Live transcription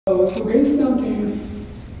So to gain something,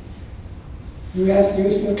 you have to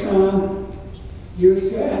use your time,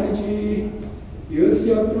 use your energy, use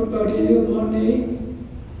your property, your money.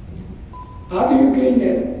 After you gain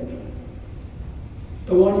this,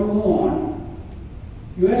 the one you want,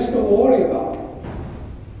 you have to worry about it.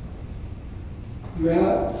 You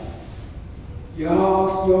have your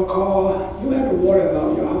house, your car, you have to worry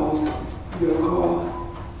about your house, your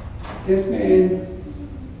car. This means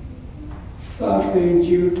suffering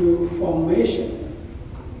due to formation.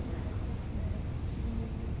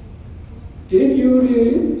 If you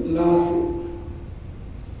really lost it,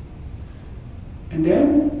 and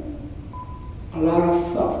then a lot of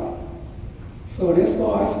suffering. So that's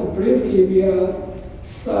why so briefly we are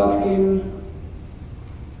suffering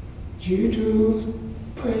due to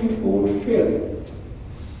painful feeling,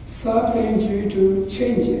 suffering due to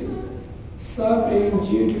changing, suffering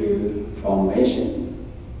due to formation.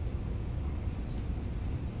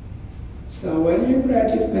 So when you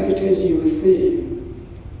practice meditation, you will see,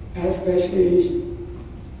 especially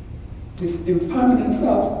this impermanence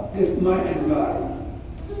of this mind and body.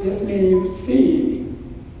 This means you see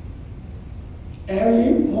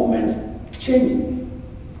every moment changing.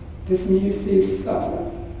 This means you see suffering.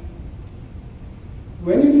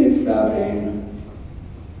 When you see suffering,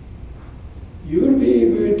 you will be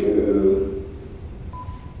able to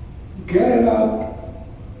get it out,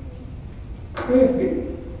 craving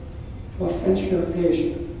for sensual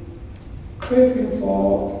pleasure, craving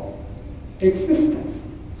for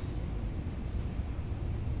existence.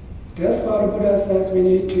 That's why the Buddha says we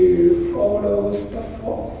need to follow this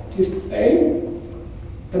aim,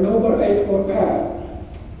 the Noble Eightfold Path,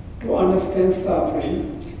 to understand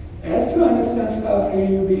suffering. As you understand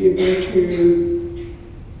suffering, you'll be able to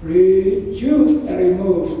reduce and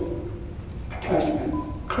remove attachment,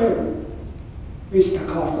 craving, which is the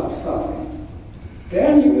cause of suffering.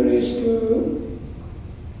 Then you will reach to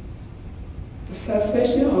the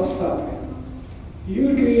cessation of suffering.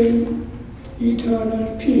 You gain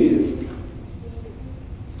eternal peace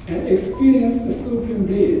and experience the supreme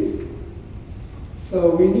bliss.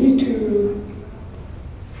 So we need to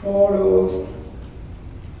follow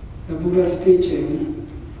the Buddha's teaching.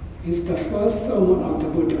 It's the first sermon of the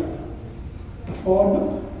Buddha. The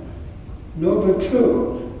Four Noble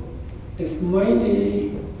Truths is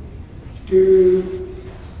mainly to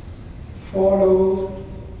follow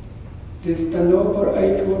the Noble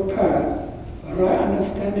Eightfold Path, right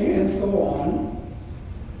understanding and so on,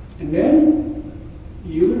 and then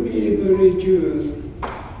you will be able to reduce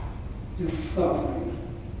the suffering.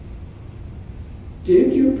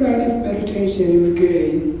 If you practice meditation, you will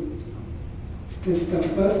gain this is the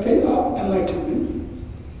first stage of enlightenment,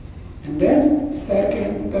 and then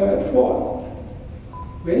second, third, fourth.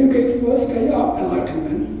 When you get first stage of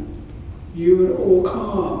enlightenment, you will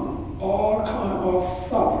overcome all kinds of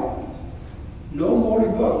suffering. No more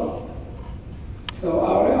rebirth. So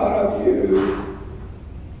all of you,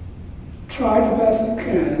 try the best you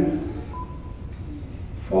can,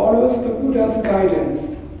 follow the Buddha's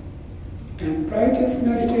guidance, and practice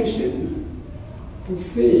meditation to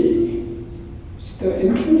see the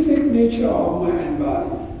intrinsic nature of mind and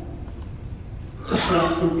body,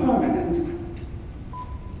 plus impermanence,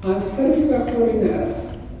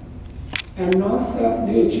 unsatisfactoriness, and non-self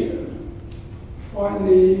nature.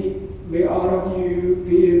 Finally, may all of you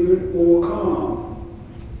be able to overcome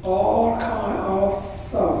all kinds of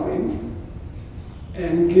sufferings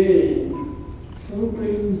and gain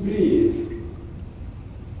supreme bliss,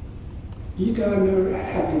 eternal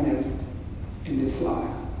happiness in this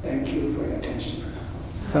life. Thank you for your attention.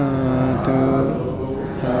 Sadhu,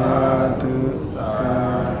 sadhu,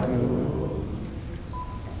 sadhu.